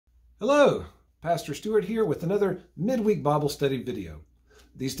Hello, Pastor Stuart here with another midweek Bible study video.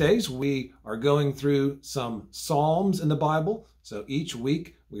 These days we are going through some Psalms in the Bible. So each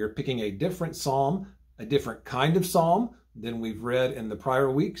week we are picking a different Psalm, a different kind of Psalm than we've read in the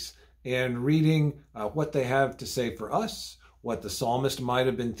prior weeks, and reading what they have to say for us, what the psalmist might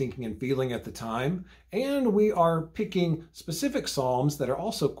have been thinking and feeling at the time. And we are picking specific Psalms that are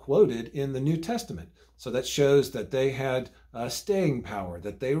also quoted in the New Testament. So that shows that they had staying power,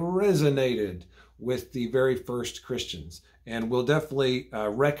 that they resonated with the very first Christians. And we'll definitely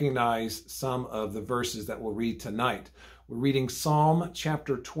recognize some of the verses that we'll read tonight. We're reading Psalm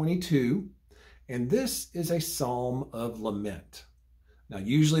chapter 22, and this is a psalm of lament. Now,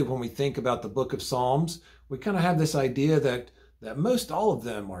 usually when we think about the book of Psalms, we kind of have this idea that most all of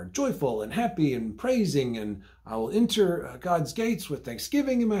them are joyful and happy and praising, and I will enter God's gates with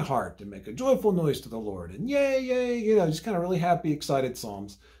thanksgiving in my heart and make a joyful noise to the Lord. And yay, yay, just kind of really happy, excited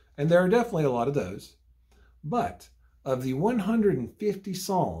Psalms. And there are definitely a lot of those. But of the 150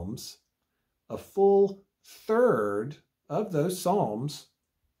 Psalms, a full third of those Psalms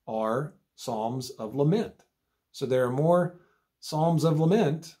are Psalms of lament. So there are more Psalms of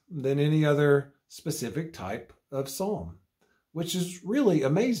lament than any other specific type of Psalm, which is really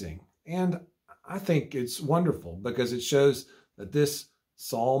amazing. And I think it's wonderful because it shows that this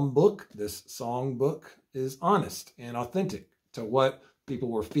psalm book, this song book, is honest and authentic to what people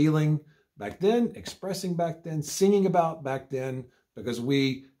were feeling back then, expressing back then, singing about back then, because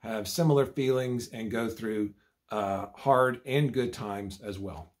we have similar feelings and go through hard and good times as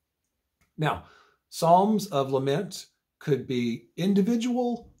well. Now, Psalms of lament could be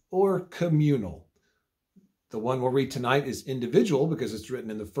individual or communal. The one we'll read tonight is individual because it's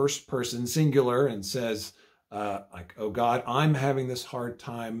written in the first person singular and says, oh God, I'm having this hard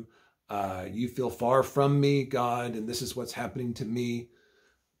time. You feel far from me, God, and this is what's happening to me.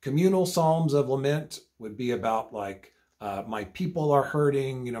 Communal Psalms of lament would be about my people are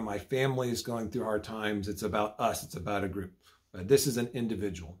hurting, my family is going through hard times. It's about us. It's about a group. This is an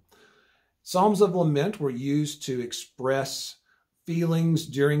individual. Psalms of lament were used to express feelings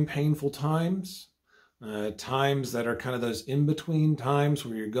during painful times. Times that are kind of those in-between times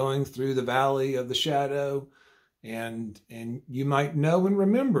where you're going through the valley of the shadow, and you might know and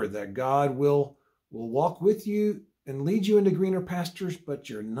remember that God will walk with you and lead you into greener pastures, but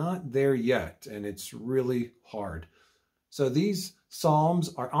you're not there yet, and it's really hard. So these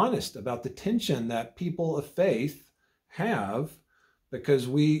Psalms are honest about the tension that people of faith have, because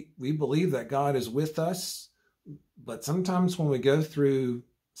we believe that God is with us, but sometimes when we go through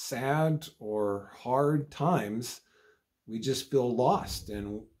sad or hard times, we just feel lost,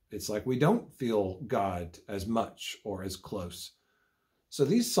 and it's like we don't feel God as much or as close. So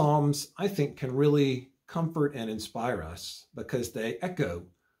these Psalms, I think, can really comfort and inspire us because they echo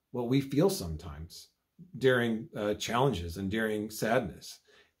what we feel sometimes during challenges and during sadness.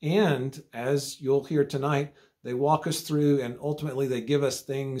 And as you'll hear tonight, they walk us through, and ultimately they give us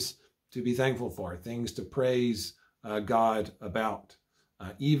things to be thankful for, things to praise God about.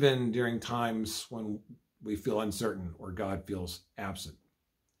 Even during times when we feel uncertain or God feels absent.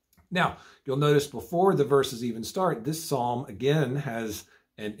 Now, you'll notice before the verses even start, this psalm again has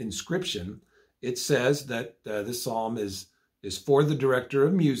an inscription. It says that this psalm is for the director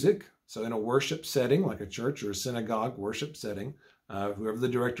of music. So in a worship setting, like a church or a synagogue worship setting, whoever the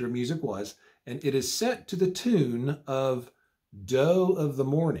director of music was, and it is set to the tune of Doe of the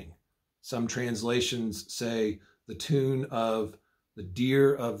Morning. Some translations say the tune of the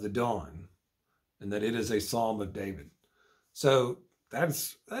Deer of the Dawn, and that it is a Psalm of David. So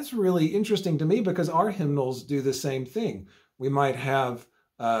that's really interesting to me because our hymnals do the same thing. We might have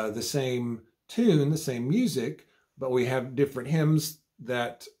the same tune, the same music, but we have different hymns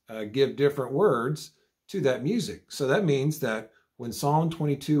that give different words to that music. So that means that when Psalm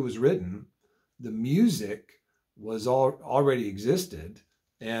 22 was written, the music was already existed,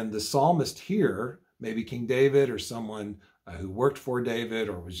 and the psalmist here, maybe King David or someone who worked for David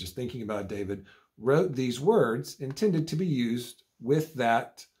or was just thinking about David, wrote these words intended to be used with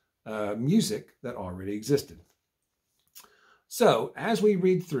that music that already existed. So as we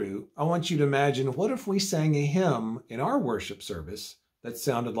read through, I want you to imagine, what if we sang a hymn in our worship service that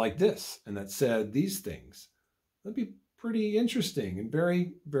sounded like this and that said these things? That'd be pretty interesting and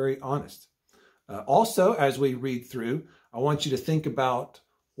very, very honest. Also, as we read through, I want you to think about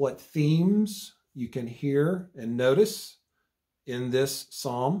what themes you can hear and notice in this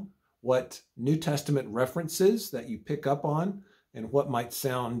psalm, what New Testament references that you pick up on, and what might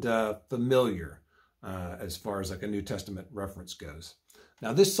sound familiar as far as like a New Testament reference goes.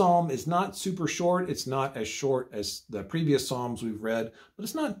 Now, this psalm is not super short. It's not as short as the previous psalms we've read, but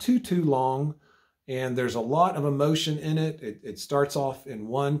it's not too long. And there's a lot of emotion in it. It starts off in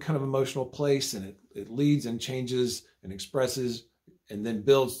one kind of emotional place, and it leads and changes and expresses and then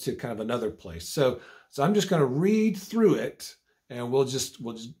builds to kind of another place. So I'm just going to read through it, and we'll just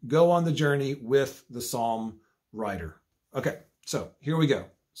go on the journey with the psalm writer. Okay, so here we go.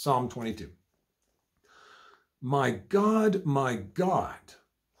 Psalm 22. My God,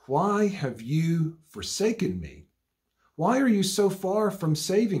 why have you forsaken me? Why are you so far from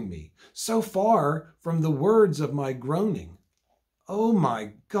saving me, so far from the words of my groaning? Oh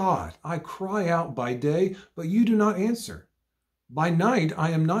my God, I cry out by day, but you do not answer. By night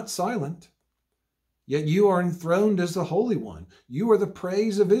I am not silent. Yet you are enthroned as the Holy One. You are the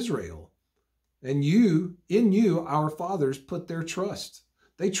praise of Israel. And in you our fathers put their trust.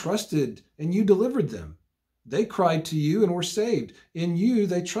 They trusted and you delivered them. They cried to you and were saved. In you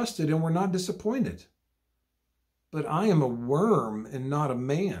they trusted and were not disappointed. But I am a worm and not a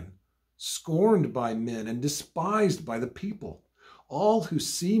man, scorned by men and despised by the people. All who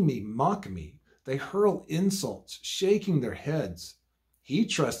see me mock me. They hurl insults, shaking their heads. He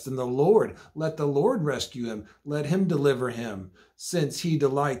trusts in the Lord. Let the Lord rescue him. Let him deliver him, since he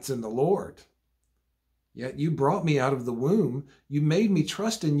delights in the Lord. Yet you brought me out of the womb. You made me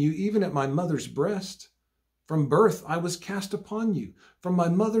trust in you even at my mother's breast. From birth I was cast upon you. From my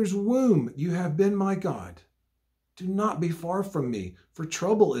mother's womb you have been my God. Do not be far from me, for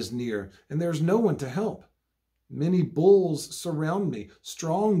trouble is near, and there is no one to help. Many bulls surround me.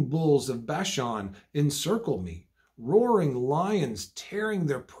 Strong bulls of Bashan encircle me. Roaring lions tearing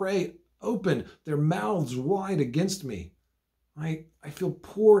their prey open, their mouths wide against me. I feel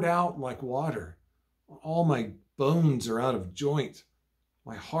poured out like water. All my bones are out of joint.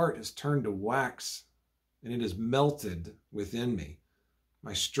 My heart is turned to wax, and it is melted within me.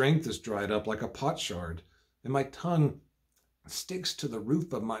 My strength is dried up like a potsherd, and my tongue sticks to the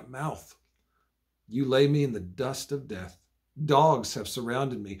roof of my mouth. You lay me in the dust of death. Dogs have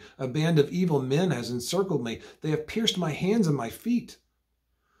surrounded me. A band of evil men has encircled me. They have pierced my hands and my feet.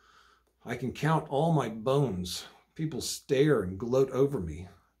 I can count all my bones. People stare and gloat over me.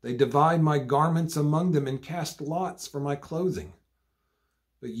 They divide my garments among them and cast lots for my clothing.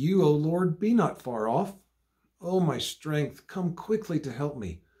 But you, O Lord, be not far off. O my strength, come quickly to help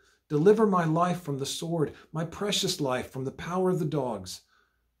me. Deliver my life from the sword, my precious life from the power of the dogs.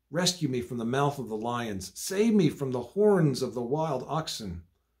 Rescue me from the mouth of the lions. Save me from the horns of the wild oxen.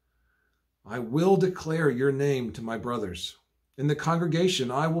 I will declare your name to my brothers. In the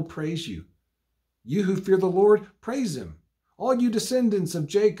congregation I will praise you. You who fear the Lord, praise him. All you descendants of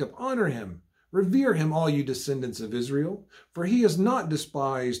Jacob, honor him. Revere him, all you descendants of Israel. For he has not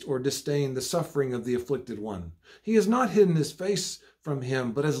despised or disdained the suffering of the afflicted one. He has not hidden his face from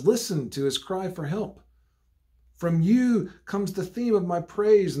him, but has listened to his cry for help. From you comes the theme of my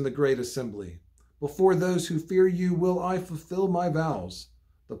praise in the great assembly. Before those who fear you will I fulfill my vows.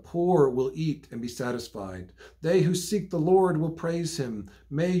 The poor will eat and be satisfied. They who seek the Lord will praise him.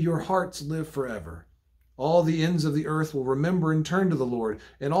 May your hearts live forever. All the ends of the earth will remember and turn to the Lord,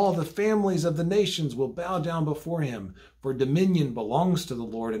 and all the families of the nations will bow down before him. For dominion belongs to the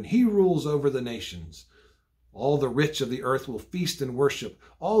Lord, and he rules over the nations. All the rich of the earth will feast and worship.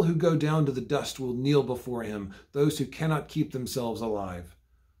 All who go down to the dust will kneel before him, those who cannot keep themselves alive.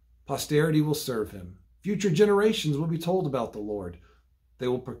 Posterity will serve him. Future generations will be told about the Lord. They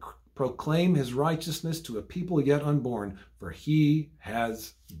will proclaim his righteousness to a people yet unborn, for he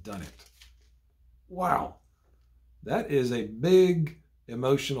has done it. Wow, that is a big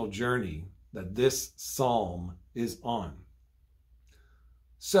emotional journey that this psalm is on.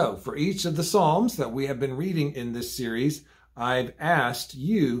 So for each of the psalms that we have been reading in this series, I've asked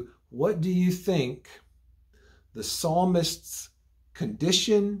you, what do you think the psalmist's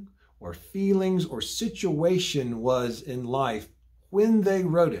condition or feelings or situation was in life when they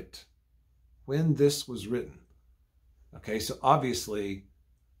wrote it, when this was written? Okay, so obviously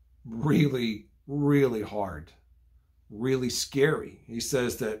really, really hard, really scary. He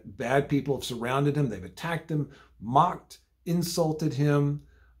says that bad people have surrounded him. They've attacked him, mocked, insulted him.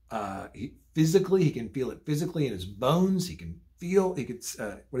 He can feel it physically in his bones. What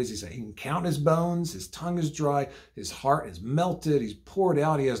does he say? He can count his bones. His tongue is dry. His heart is melted. He's poured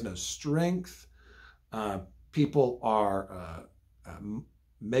out. He has no strength. People are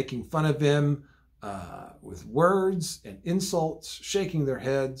making fun of him with words and insults, shaking their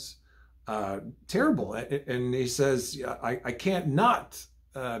heads. Terrible. And he says, I can't not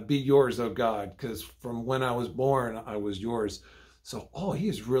be yours, O God, because from when I was born, I was yours. So, he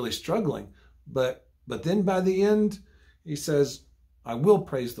is really struggling. But then by the end, he says, I will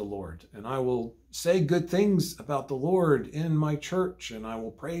praise the Lord, and I will say good things about the Lord in my church, and I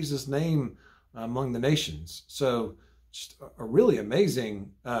will praise his name among the nations. So just a really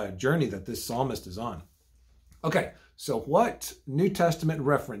amazing journey that this psalmist is on. Okay, so what New Testament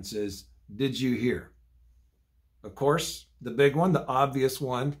references did you hear? Of course, the big one, the obvious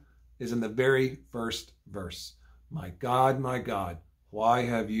one, is in the very first verse. My God, why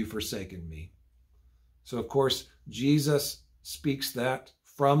have you forsaken me? So, of course, Jesus speaks that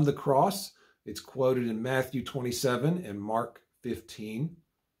from the cross. It's quoted in Matthew 27 and Mark 15.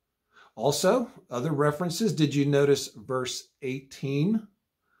 Also, other references. Did you notice verse 18?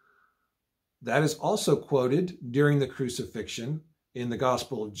 That is also quoted during the crucifixion in the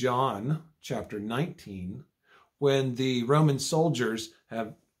Gospel of John, chapter 19, when the Roman soldiers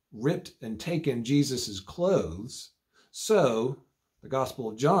have ripped and taken Jesus's clothes. So the Gospel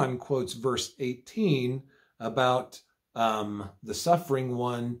of John quotes verse 18 about the suffering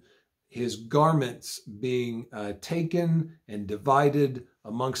one, his garments being taken and divided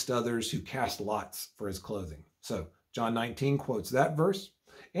amongst others who cast lots for his clothing. So John 19 quotes that verse.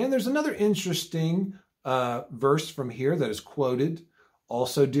 And there's another interesting verse from here that is quoted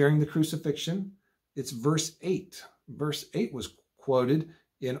also during the crucifixion. It's verse 8. Verse 8 was quoted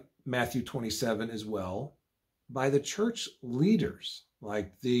in Matthew 27 as well by the church leaders,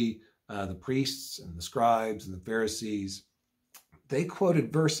 like the priests and the scribes and the Pharisees. They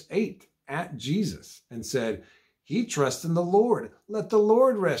quoted verse 8 at Jesus and said, he trusts in the Lord. Let the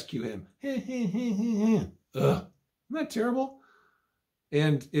Lord rescue him. Ugh. Isn't that terrible?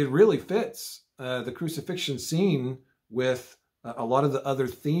 And it really fits the crucifixion scene with a lot of the other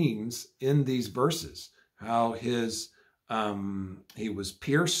themes in these verses. How he was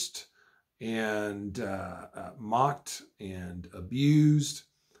pierced and mocked and abused.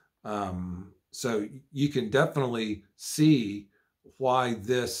 So you can definitely see why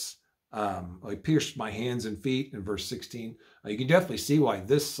this, he pierced my hands and feet in verse 16. You can definitely see why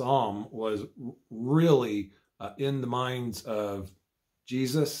this psalm was really in the minds of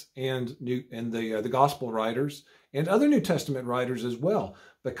Jesus and the gospel writers and other New Testament writers as well,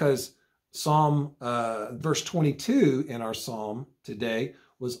 because verse 22 in our psalm today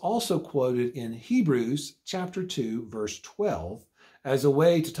was also quoted in Hebrews chapter 2, verse 12, as a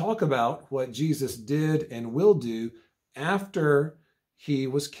way to talk about what Jesus did and will do after he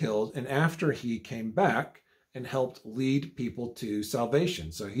was killed and after he came back and helped lead people to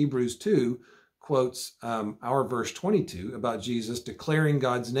salvation. So Hebrews 2 quotes our verse 22 about Jesus declaring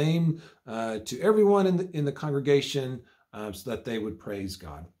God's name to everyone in the congregation so that they would praise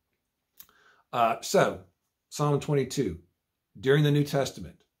God. So Psalm 22, during the New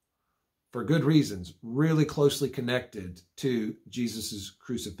Testament, for good reasons, really closely connected to Jesus's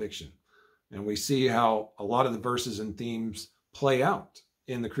crucifixion. And we see how a lot of the verses and themes play out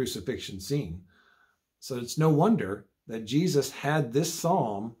in the crucifixion scene. So it's no wonder that Jesus had this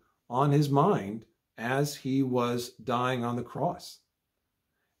psalm on his mind as he was dying on the cross.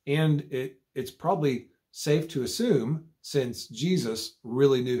 And it's probably safe to assume, since Jesus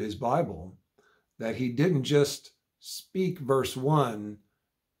really knew his Bible, that he didn't just speak verse 1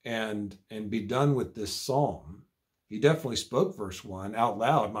 and be done with this psalm. He definitely spoke verse 1 out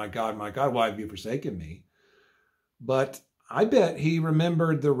loud, my God, why have you forsaken me? But I bet he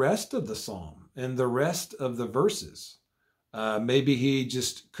remembered the rest of the psalm and the rest of the verses. Maybe he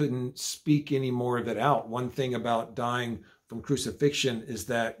just couldn't speak any more of it out. One thing about dying from crucifixion is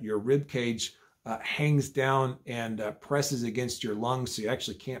that your rib cage hangs down and presses against your lungs, so you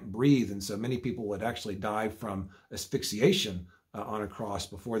actually can't breathe. And so many people would actually die from asphyxiation on a cross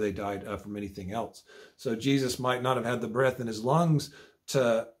before they died from anything else. So Jesus might not have had the breath in his lungs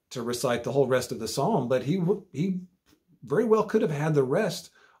to recite the whole rest of the psalm, but he very well could have had the rest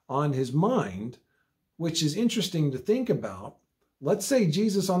on his mind, which is interesting to think about. Let's say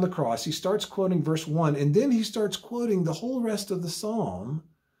Jesus on the cross, he starts quoting verse 1, and then he starts quoting the whole rest of the psalm.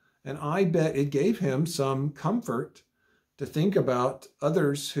 And I bet it gave him some comfort to think about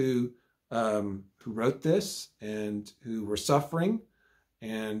others who wrote this and who were suffering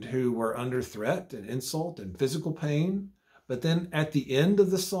and who were under threat and insult and physical pain. But then at the end of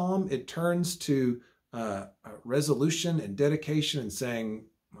the psalm, it turns to resolution and dedication and saying,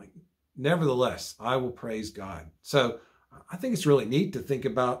 like, nevertheless, I will praise God. So I think it's really neat to think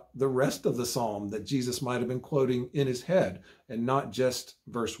about the rest of the psalm that Jesus might have been quoting in his head and not just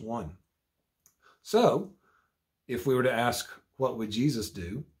verse 1. So if we were to ask, what would Jesus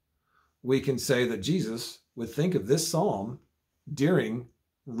do? We can say that Jesus would think of this psalm during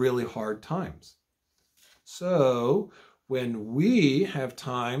really hard times. So when we have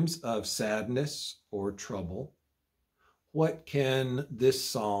times of sadness or trouble, what can this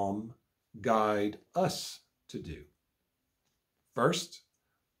psalm guide us to do? First,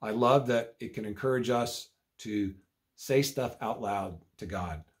 I love that it can encourage us to say stuff out loud to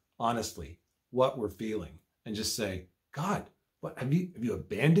God, honestly, what we're feeling, and just say, God, what have you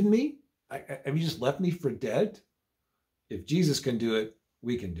abandoned me? Have you just left me for dead? If Jesus can do it,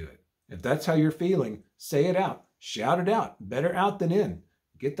 we can do it. If that's how you're feeling, say it out, shout it out, better out than in.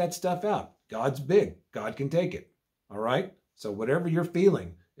 Get that stuff out. God's big. God can take it. All right? So whatever you're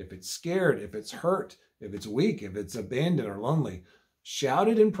feeling, if it's scared, if it's hurt, if it's weak, if it's abandoned or lonely, shout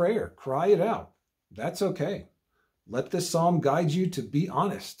it in prayer. Cry it out. That's okay. Let this psalm guide you to be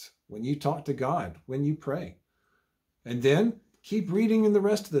honest when you talk to God, when you pray. And then keep reading in the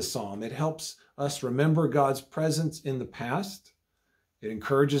rest of the psalm. It helps us remember God's presence in the past. It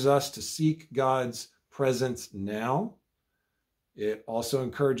encourages us to seek God's presence now. It also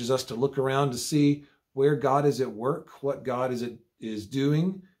encourages us to look around to see where God is at work, what God is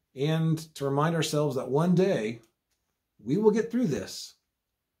doing, and to remind ourselves that one day we will get through this.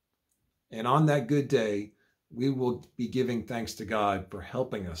 And on that good day, we will be giving thanks to God for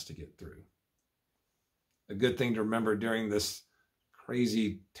helping us to get through. A good thing to remember during this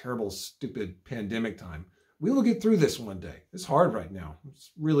crazy, terrible, stupid pandemic time. We will get through this one day. It's hard right now.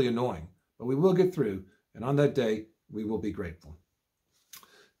 It's really annoying, but we will get through. And on that day, we will be grateful.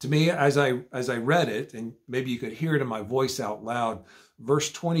 To me, as I read it, and maybe you could hear it in my voice out loud,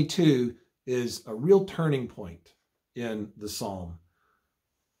 verse 22 is a real turning point in the psalm.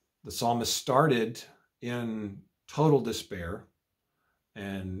 The psalmist started in total despair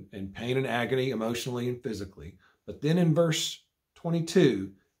and pain and agony, emotionally and physically. But then in verse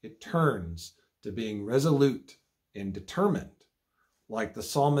 22, it turns to being resolute and determined. Like the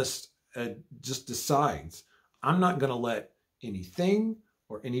psalmist just decides, I'm not going to let anything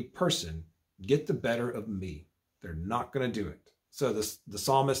or any person get the better of me. They're not going to do it. So the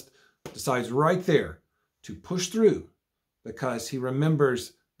psalmist decides right there to push through because he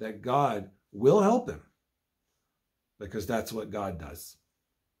remembers that God will help him, because that's what God does.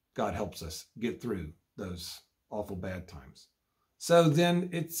 God helps us get through those awful bad times. So then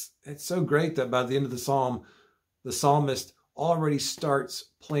it's so great that by the end of the psalm, the psalmist already starts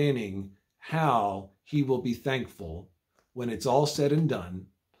planning how he will be thankful when it's all said and done.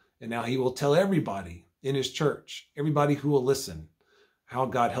 And now he will tell everybody in his church, everybody who will listen, how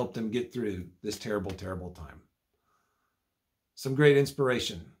God helped him get through this terrible, terrible time. Some great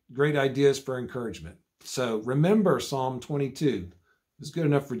inspiration, great ideas for encouragement. So remember Psalm 22. It's good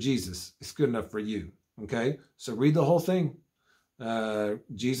enough for Jesus. It's good enough for you. Okay? So read the whole thing.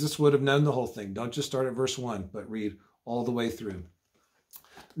 Jesus would have known the whole thing. Don't just start at verse 1, but read all the way through.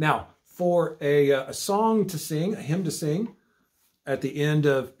 Now, for a song to sing, a hymn to sing, at the end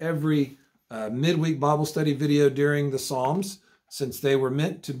of every midweek Bible study video during the Psalms, since they were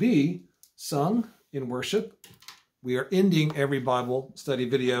meant to be sung in worship, we are ending every Bible study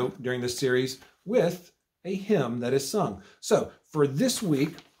video during this series with a hymn that is sung. So for this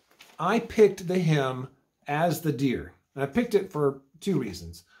week, I picked the hymn As the Deer. And I picked it for two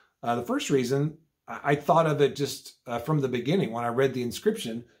reasons. The first reason, I thought of it just from the beginning when I read the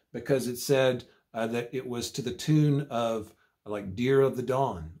inscription, because it said that it was to the tune of like Deer of the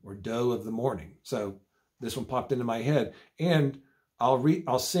Dawn or Doe of the Morning. So this one popped into my head. And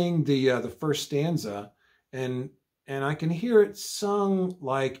I'll sing the first stanza, and I can hear it sung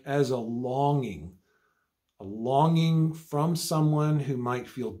like as a longing from someone who might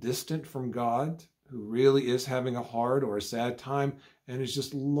feel distant from God, who really is having a hard or a sad time and is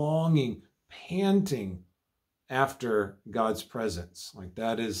just longing, panting after God's presence. Like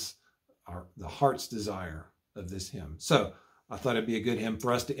that is the heart's desire of this hymn. So I thought it'd be a good hymn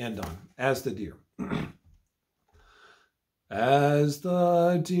for us to end on, As the Deer. As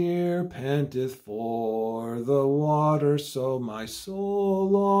the deer panteth for the water, so my soul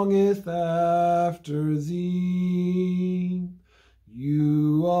longeth after thee.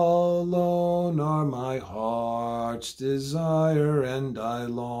 You alone are my heart's desire, and I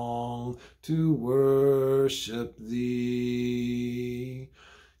long to worship thee.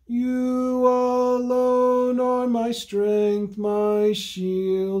 You alone are my strength, my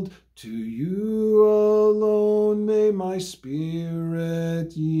shield. To you alone may my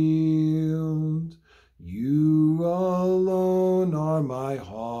spirit yield. You alone are my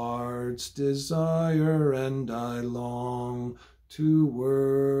heart's desire, and I long to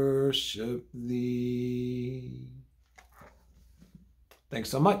worship thee. Thanks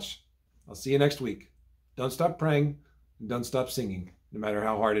so much. I'll see you next week. Don't stop praying and don't stop singing, no matter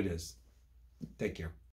how hard it is. Take care.